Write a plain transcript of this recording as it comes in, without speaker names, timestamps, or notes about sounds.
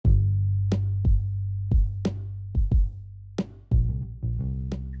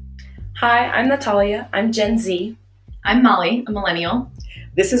Hi, I'm Natalia. I'm Gen Z. I'm Molly, a millennial.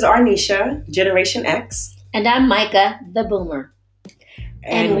 This is Arnisha, Generation X. And I'm Micah, the boomer.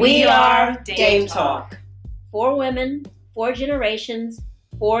 And we are Dame Talk. 4 women, 4 generations,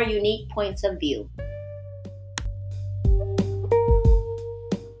 4 unique points of view.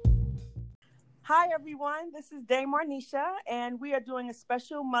 Hi, everyone. This is Dame Arnisha, and we are doing a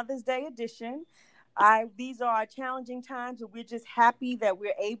special Mother's Day edition. These are challenging times, and we're just happy that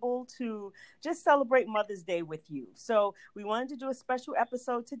we're able to just celebrate Mother's Day with you. So we wanted to do a special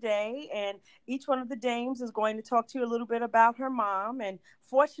episode today, and each one of the dames is going to talk to you a little bit about her mom. And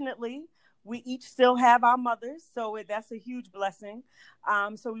fortunately, we each still have our mothers, so that's a huge blessing.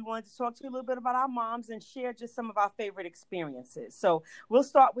 So we wanted to talk to you a little bit about our moms and share just some of our favorite experiences. So we'll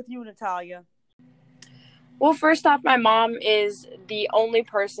start with you, Natalia. Well, first off, my mom is the only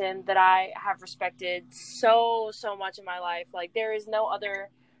person that I have respected so much in my life. Like, there is no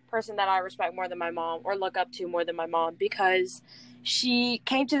other person that I respect more than my mom or look up to more than my mom, because she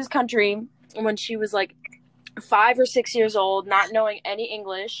came to this country when she was like 5 or 6 years old, not knowing any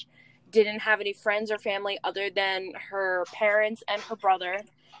English, didn't have any friends or family other than her parents and her brother.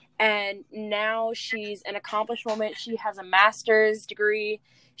 And now she's an accomplished woman. She has a master's degree.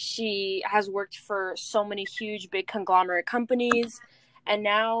 She has worked for so many huge, big conglomerate companies. And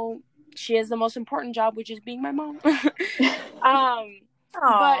now she has the most important job, which is being my mom. But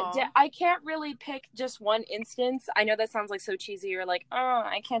I can't really pick just one instance. I know that sounds like so cheesy. You're like, oh,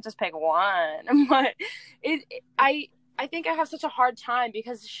 I can't just pick one. But I think I have such a hard time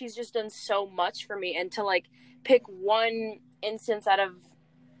because she's just done so much for me. And to like pick one instance out of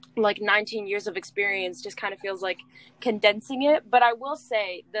like 19 years of experience just kind of feels like condensing it. But I will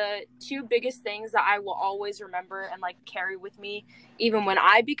say the 2 biggest things that I will always remember and like carry with me even when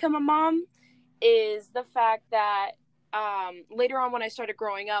I become a mom is the fact that later on when I started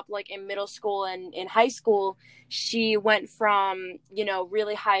growing up, like in middle school and in high school, she went from,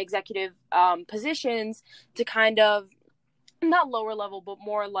 really high executive positions to kind of not lower level, but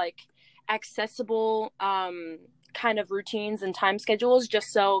more like accessible kind of routines and time schedules,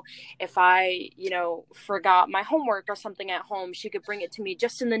 just so if I, forgot my homework or something at home, she could bring it to me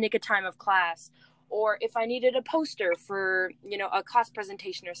just in the nick of time of class. Or if I needed a poster for, a class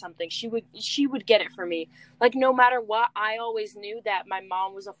presentation or something, she would get it for me. Like, no matter what, I always knew that my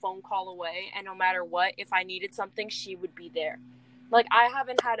mom was a phone call away, and no matter what, if I needed something, she would be there. Like, I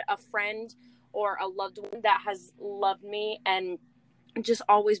haven't had a friend or a loved one that has loved me and just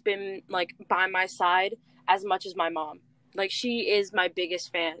always been like by my side as much as my mom. Like, she is my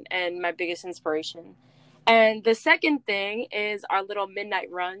biggest fan and my biggest inspiration. And the second thing is our little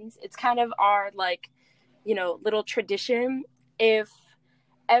midnight runs. It's kind of our like, little tradition. If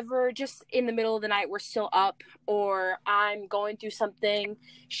ever just in the middle of the night we're still up or I'm going through something,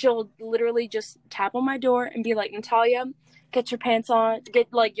 she'll literally just tap on my door and be like, Natalia, get your pants on,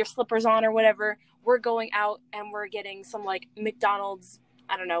 get like your slippers on or whatever. We're going out and we're getting some like McDonald's,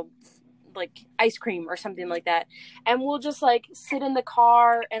 I don't know, like ice cream or something like that. And we'll just like sit in the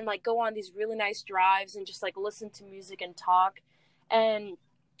car and like go on these really nice drives and just like listen to music and talk. And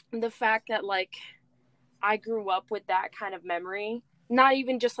the fact that like I grew up with that kind of memory, not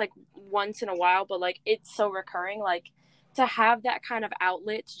even just like once in a while, but like it's so recurring, like to have that kind of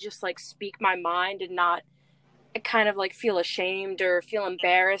outlet to just like speak my mind and not kind of like feel ashamed or feel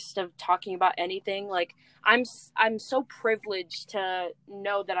embarrassed of talking about anything. Like I'm so privileged to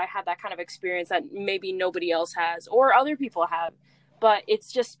know that I had that kind of experience that maybe nobody else has or other people have, but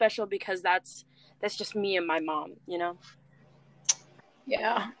it's just special because that's just me and my mom,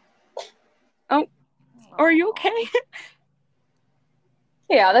 Yeah. Oh, are you okay?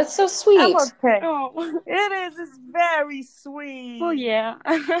 Yeah, that's so sweet. I'm okay. Oh, it is. It's very sweet. Well, yeah.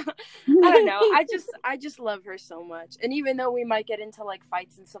 I don't know. I just love her so much. And even though we might get into like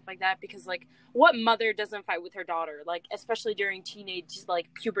fights and stuff like that, because like what mother doesn't fight with her daughter, like especially during teenage like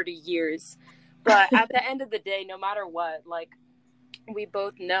puberty years. But at the end of the day, no matter what, like we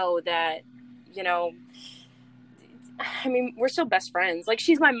both know that, I mean, we're still best friends. Like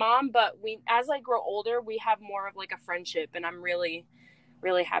she's my mom, but as I grow older, we have more of like a friendship, and I'm really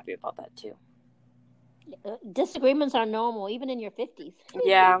happy about that too. Disagreements are normal, even in your 50s.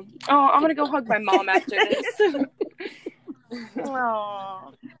 Yeah. Oh, I'm gonna go hug my mom after this.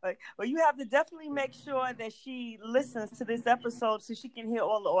 Oh, well, you have to definitely make sure that she listens to this episode so she can hear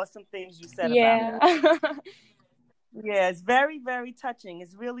all the awesome things you said about her. Yeah, it's very, very touching.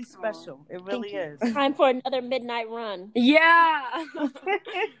 It's really special. It really is. Time for another midnight run. Yeah.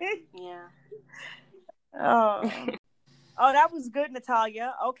 Yeah. Oh, that was good,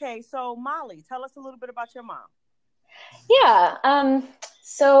 Natalia. Okay, so Molly, tell us a little bit about your mom. Yeah.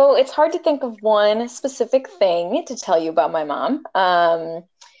 So it's hard to think of one specific thing to tell you about my mom.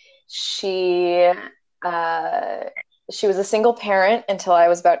 She uh, she was a single parent until I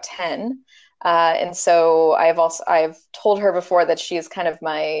was about 10. And so I've told her before that she is kind of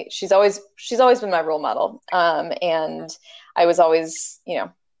she's always been my role model. And I was always,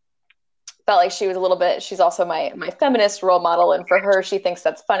 felt like she was a little bit, she's also my feminist role model. And for her, she thinks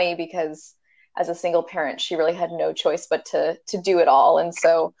that's funny because as a single parent, she really had no choice but to do it all. And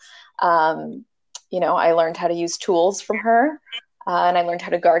so, I learned how to use tools from her, and I learned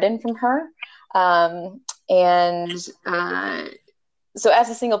how to garden from her. And so as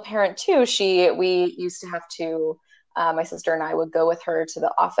a single parent too, we used to have to, my sister and I would go with her to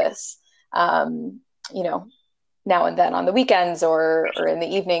the office, um, you know, now and then on the weekends or in the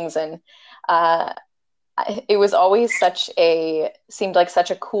evenings. And uh, it was always seemed like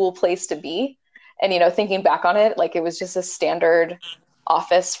such a cool place to be. And, thinking back on it, like it was just a standard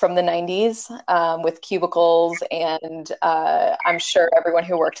office from the 90s, with cubicles. And I'm sure everyone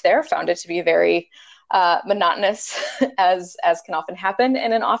who worked there found it to be very monotonous, as can often happen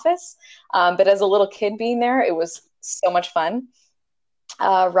in an office. But as a little kid being there, it was so much fun,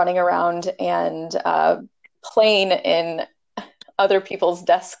 running around and playing in other people's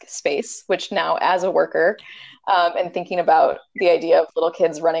desk space, which now as a worker, and thinking about the idea of little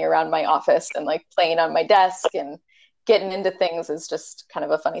kids running around my office and like playing on my desk and getting into things is just kind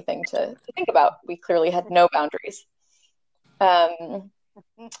of a funny thing to think about. We clearly had no boundaries.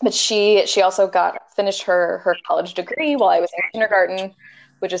 But she also finished her college degree while I was in kindergarten,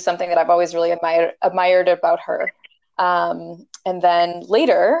 which is something that I've always really admired about her. And then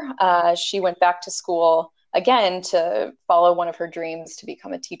later, she went back to school again to follow one of her dreams to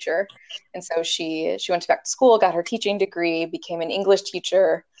become a teacher. And so she went back to school, got her teaching degree, became an English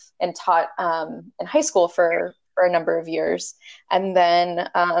teacher, and taught in high school for a number of years. And then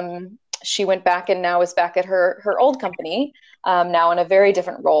she went back and now is back at her old company, now in a very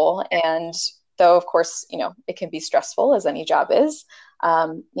different role. And though, of course, it can be stressful as any job is,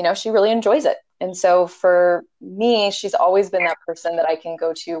 she really enjoys it. And so for me, she's always been that person that I can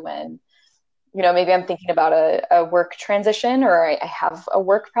go to when, maybe I'm thinking about a work transition or I have a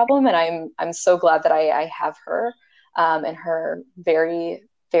work problem. And I'm so glad that I have her, and her very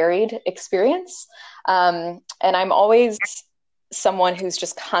varied experience. And I'm always someone who's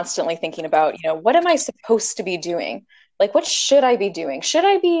just constantly thinking about, what am I supposed to be doing? Like, what should I be doing? Should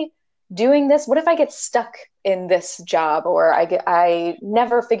I be doing this? What if I get stuck in this job or I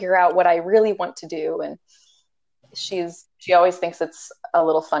never figure out what I really want to do? And she always thinks it's a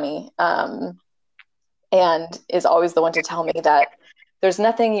little funny, and is always the one to tell me that there's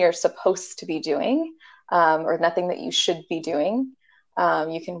nothing you're supposed to be doing, or nothing that you should be doing.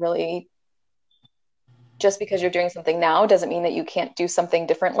 You can really, just because you're doing something now doesn't mean that you can't do something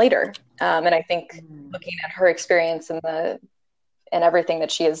different later. And I think looking at her experience and everything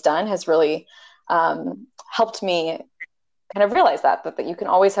that she has done has really helped me kind of realize that you can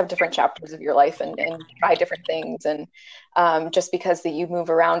always have different chapters of your life and try different things. And just because that you move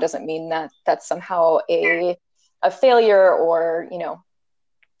around doesn't mean that that's somehow a failure, or,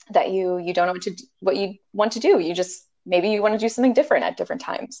 that you don't know what you want to do. Maybe you want to do something different at different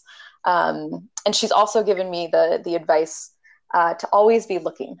times. And she's also given me the advice to always be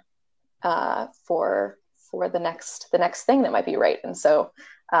looking for the next thing that might be right. And so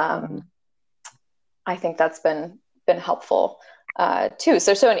I think that's been helpful too.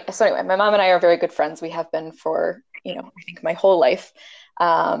 So anyway, my mom and I are very good friends. We have been for, I think my whole life.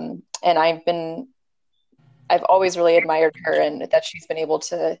 And I've always really admired her, and that she's been able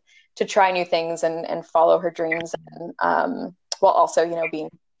to try new things and follow her dreams, and while also, being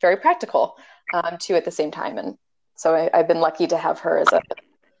very practical too at the same time. And so I've been lucky to have her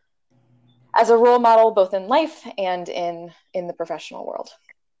as a role model, both in life and in the professional world.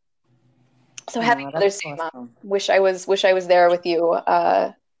 So happy Mother's Day, Mom. Wish I was there with you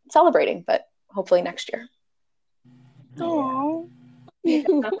celebrating, but hopefully next year. Oh,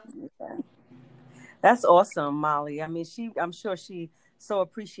 that's awesome, Molly. I mean, I'm sure she so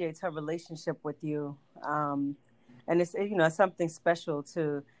appreciates her relationship with you, and it's it's something special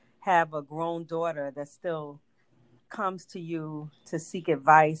to have a grown daughter that still comes to you to seek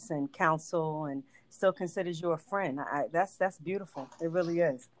advice and counsel, and still considers you a friend. That's beautiful. It really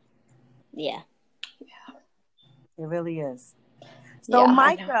is. Yeah. It really is. So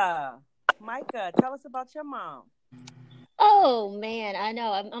Micah, tell us about your mom. Oh man, I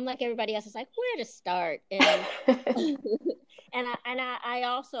know. I'm like everybody else. It's like, where to start? And I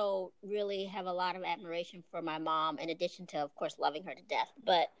also really have a lot of admiration for my mom, in addition to, of course, loving her to death.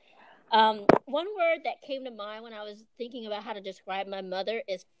 But One word that came to mind when I was thinking about how to describe my mother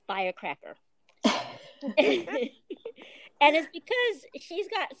is firecracker. And it's because she's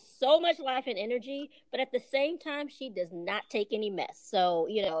got so much life and energy, but at the same time, she does not take any mess. So,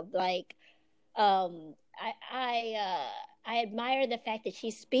 I admire the fact that she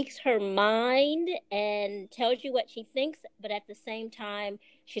speaks her mind and tells you what she thinks, but at the same time,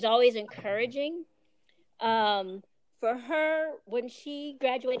 she's always encouraging. For her, when she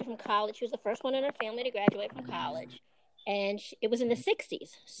graduated from college, she was the first one in her family to graduate from college, and it was in the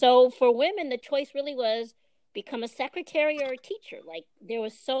 60s. So for women, the choice really was become a secretary or a teacher. Like the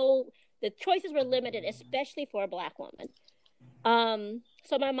choices were limited, especially for a Black woman.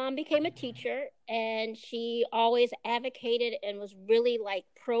 So my mom became a teacher, and she always advocated and was really like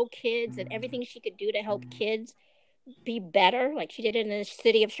pro kids and everything she could do to help kids be better. Like she did it in the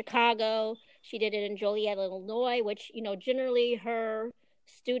city of Chicago. She did it in Joliet, Illinois, which, generally her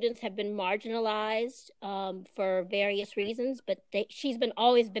students have been marginalized for various reasons, but she's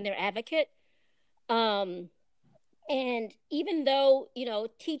always been their advocate. And even though,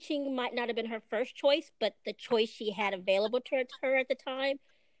 teaching might not have been her first choice, but the choice she had available to her at the time,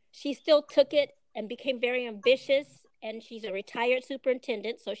 she still took it and became very ambitious. And she's a retired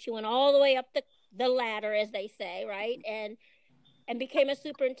superintendent, so she went all the way up the ladder, as they say, right? And became a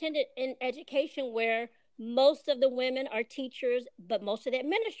superintendent in education, where most of the women are teachers, but most of the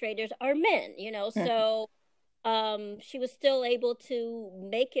administrators are men, So she was still able to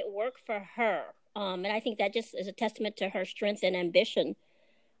make it work for her. And I think that just is a testament to her strength and ambition.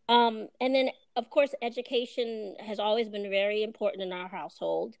 And then, of course, education has always been very important in our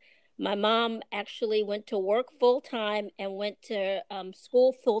household. My mom actually went to work full-time and went to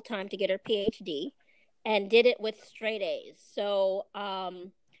school full-time to get her PhD, and did it with straight A's. So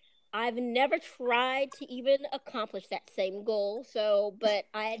I've never tried to even accomplish that same goal. But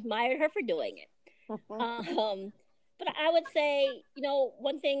I admired her for doing it. But I would say,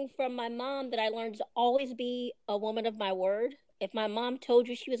 one thing from my mom that I learned is always be a woman of my word. If my mom told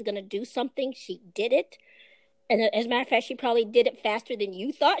you she was going to do something, she did it. And as a matter of fact, she probably did it faster than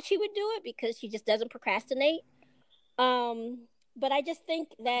you thought she would do it, because she just doesn't procrastinate. But I just think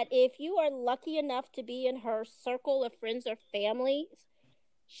that if you are lucky enough to be in her circle of friends or family,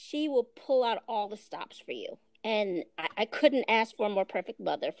 she will pull out all the stops for you. And I couldn't ask for a more perfect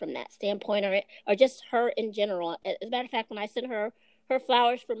mother from that standpoint, or just her in general. As a matter of fact, when I sent her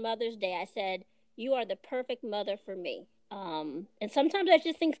flowers for Mother's Day, I said, "You are the perfect mother for me." And sometimes I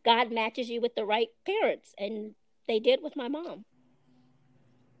just think God matches you with the right parents, and they did with my mom.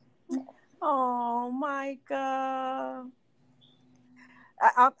 Oh, Micah.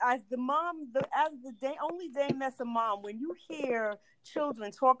 As the only dame that's a mom, when you hear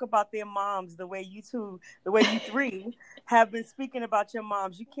children talk about their moms the way you three have been speaking about your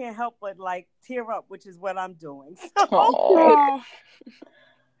moms, you can't help but like tear up, which is what I'm doing. So,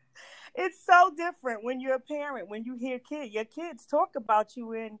 it's so different when you're a parent, when you hear your kids talk about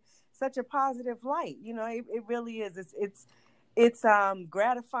you in such a positive light. It really is. It's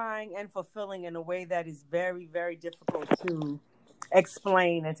gratifying and fulfilling in a way that is very, very difficult to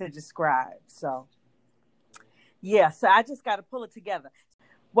explain and to describe. So I just got to pull it together.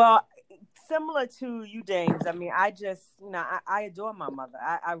 Well, similar to you, Dames, I mean, I just, I adore my mother.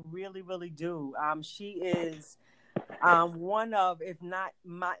 I really, really do. She is one of, if not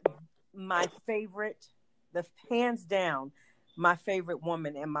my favorite, hands down, my favorite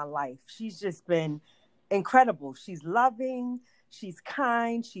woman in my life. She's just been incredible. She's loving, she's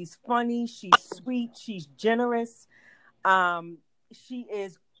kind, she's funny, she's sweet, she's generous. She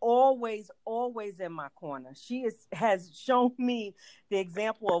is always in my corner. She has shown me the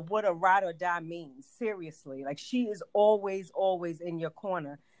example of what a ride or die means. Seriously, like she is always in your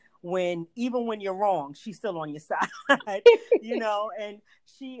corner. Even when you're wrong, she's still on your side, and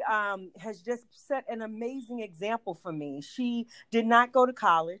she has just set an amazing example for me. She did not go to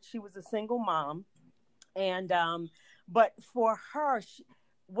college. She was a single mom. And, but for her,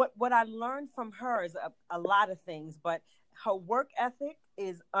 what I learned from her is a lot of things, but her work ethic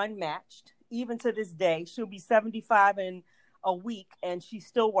is unmatched. Even to this day, she'll be 75 in a week and she's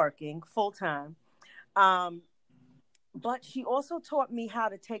still working full time. But she also taught me how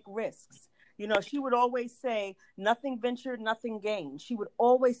to take risks. She would always say, nothing ventured, nothing gained. She would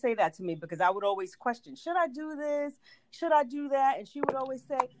always say that to me because I would always question, should I do this? Should I do that? And she would always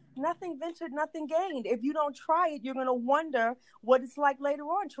say, nothing ventured, nothing gained. If you don't try it, you're going to wonder what it's like later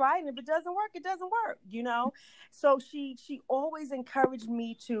on. Try it. And if it doesn't work, it doesn't work, So she always encouraged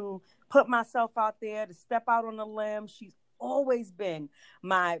me to put myself out there, to step out on a limb. She's always been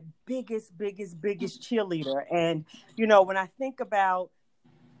my biggest cheerleader. And, when I think about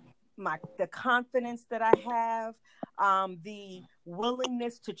the confidence that I have, the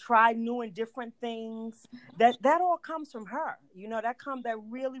willingness to try new and different things, that all comes from her. That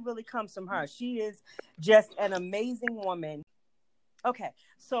really, really comes from her. She is just an amazing woman. Okay,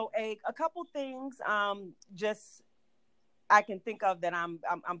 so a couple things just I can think of that I'm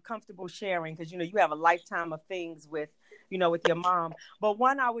comfortable sharing, because you have a lifetime of things with your mom. But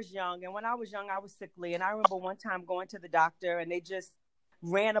when I was young, I was sickly, and I remember one time going to the doctor, and they just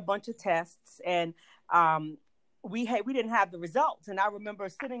ran a bunch of tests, and we didn't have the results. And I remember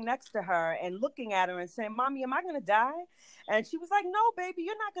sitting next to her and looking at her and saying, "Mommy, am I going to die?" And she was like, "No, baby,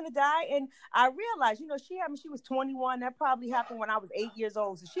 you're not going to die." And I realized, she was 21. That probably happened when I was 8 years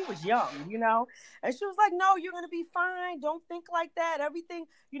old. So she was young, and she was like, "No, you're going to be fine. Don't think like that. Everything,"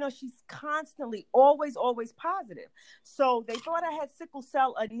 she's constantly always positive. So they thought I had sickle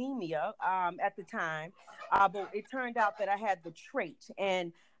cell anemia at the time. But it turned out that I had the trait.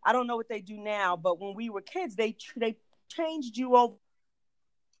 And I don't know what they do now, but when we were kids, they changed you over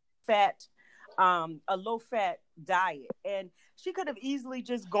fat, a low-fat diet. And she could have easily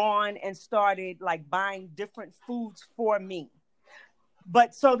just gone and started like buying different foods for me.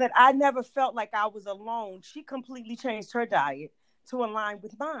 But so that I never felt like I was alone, she completely changed her diet to align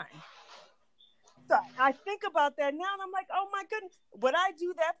with mine. So I think about that now, and I'm like, oh my goodness, would I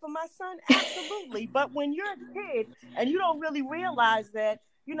do that for my son? Absolutely. But when you're a kid and you don't really realize that,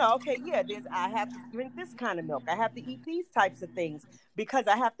 okay, yeah, I have to drink this kind of milk. I have to eat these types of things because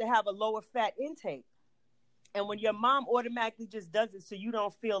I have to have a lower fat intake. And when your mom automatically just does it so you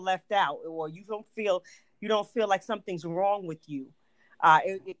don't feel left out, or you don't feel like something's wrong with you,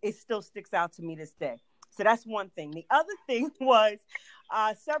 it still sticks out to me this day. So that's one thing. The other thing was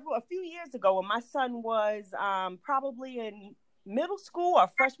a few years ago when my son was probably in middle school or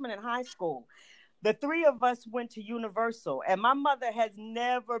freshman in high school. The three of us went to Universal, and my mother has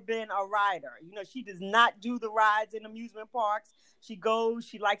never been a rider. She does not do the rides in amusement parks. She goes,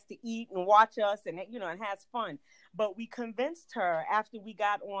 she likes to eat and watch us and has fun. But we convinced her after we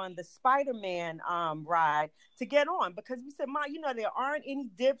got on the Spider-Man ride to get on, because we said, "Mom, there aren't any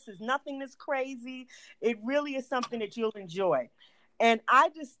dips. There's nothing that's crazy. It really is something that you'll enjoy." And I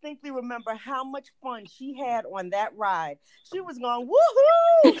distinctly remember how much fun she had on that ride. She was going,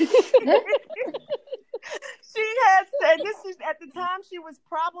 woohoo! She had said, this is at the time she was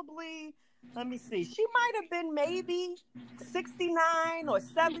probably, let me see, she might have been maybe 69 or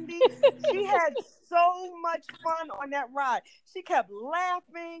 70. She had so much fun on that ride. She kept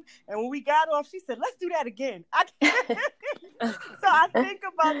laughing. And when we got off, she said, "Let's do that again." So I think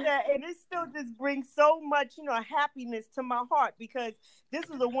about that, and it still just brings so much, happiness to my heart, because this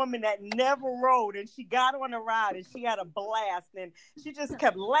is a woman that never rode, and she got on a ride and she had a blast, and she just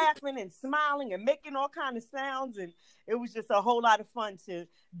kept laughing and smiling and making all kinds of sounds. And it was just a whole lot of fun to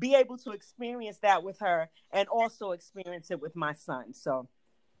be able to experience that with her and also experience it with my son. So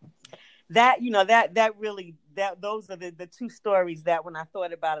that, those are the two stories that when I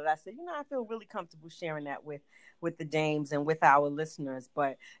thought about it, I said, I feel really comfortable sharing that with the dames and with our listeners.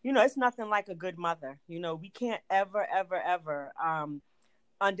 But, it's nothing like a good mother. We can't ever, ever, ever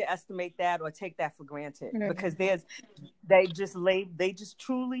underestimate that or take that for granted, because they just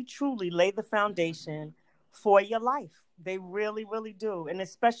truly, truly lay the foundation for your life. They really, really do. And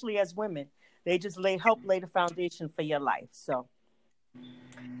especially as women, they just help lay the foundation for your life. So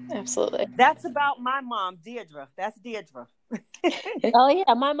absolutely. That's about my mom, Deirdre. That's Deirdre. Oh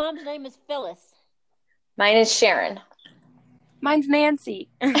yeah, my mom's name is Phyllis. Mine is Sharon. Mine's Nancy.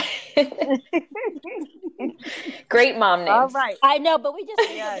 Great mom names. All right. I know, but we just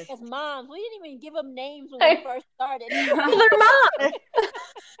think of them as moms. We didn't even give them names when we first started. Their mom.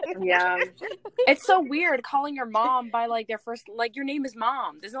 Yeah. It's so weird calling your mom by like their first, like your name is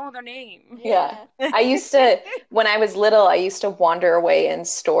Mom. There's no other name. Yeah. I used to, when I was little, I used to wander away in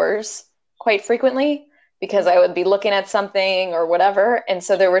stores quite frequently because I would be looking at something or whatever. And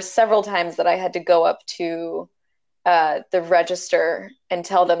so there were several times that I had to go up to the register and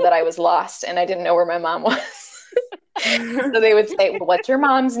tell them that I was lost and I didn't know where my mom was. So they would say, "Well, what's your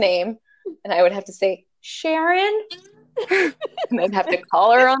mom's name?" And I would have to say, "Sharon." And they'd have to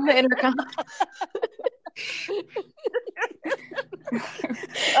call her on the intercom.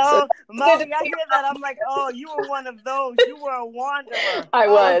 Oh, Molly, I hear that. I'm like, oh, you were one of those. You were a wanderer. I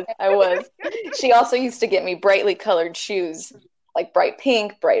was. She also used to get me brightly colored shoes, like bright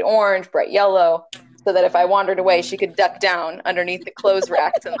pink, bright orange, bright yellow, so that if I wandered away, she could duck down underneath the clothes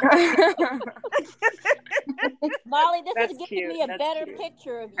racks. Molly, this That's is giving cute. me a That's better cute.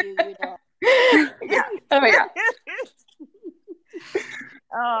 picture of you, Yeah. Oh, yeah.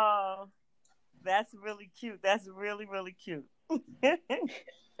 Oh, that's really cute. That's really, really cute.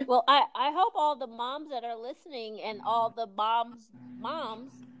 Well, Well, I hope all the moms that are listening and all the moms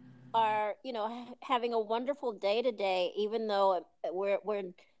are, having a wonderful day today, even though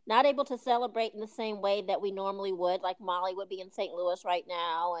we're not able to celebrate in the same way that we normally would. Like Molly would be in St. Louis right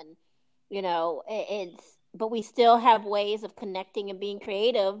now, and but we still have ways of connecting and being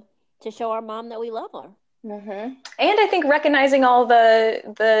creative to show our mom that we love her. Mm-hmm. And I think recognizing all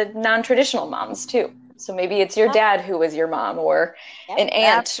the non-traditional moms too. So maybe it's your dad who was your mom, or an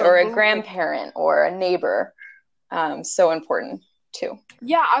aunt, or a grandparent, or a neighbor. So important too.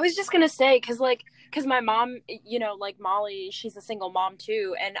 Yeah, I was just gonna say, because my mom, like Molly, she's a single mom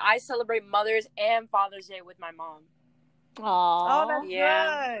too, and I celebrate Mother's and Father's Day with my mom. Aww. Oh, that's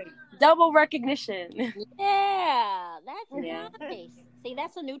good. Double recognition. Yeah, that's nice. See,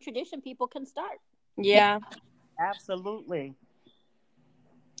 that's a new tradition people can start. Yeah. Absolutely.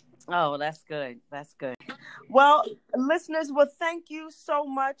 Oh, that's good. That's good. Well, listeners, thank you so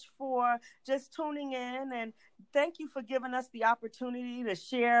much for just tuning in, and thank you for giving us the opportunity to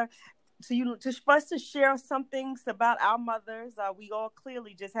share. For us to share some things about our mothers. We all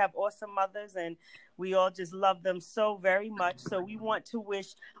clearly just have awesome mothers, and we all just love them so very much. So we want to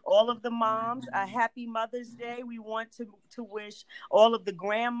wish all of the moms a happy Mother's Day. We want to wish all of the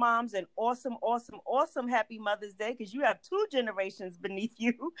grandmoms an awesome, awesome, awesome happy Mother's Day, because you have 2 generations beneath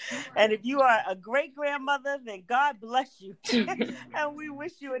you. And if you are a great grandmother, then God bless you. And we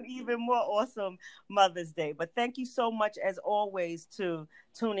wish you an even more awesome Mother's Day. But thank you so much, as always, for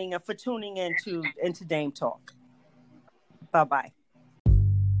tuning into Dame Talk. Bye-bye.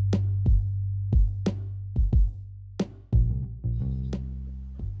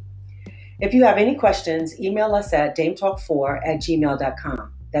 If you have any questions, email us at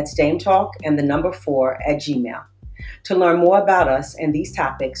dametalk4@gmail.com. That's dametalk and the number 4@gmail. To learn more about us and these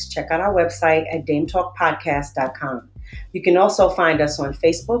topics, check out our website at dametalkpodcast.com. You can also find us on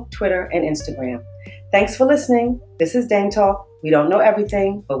Facebook, Twitter, and Instagram. Thanks for listening. This is Dame Talk. We don't know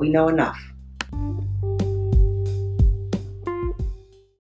everything, but we know enough.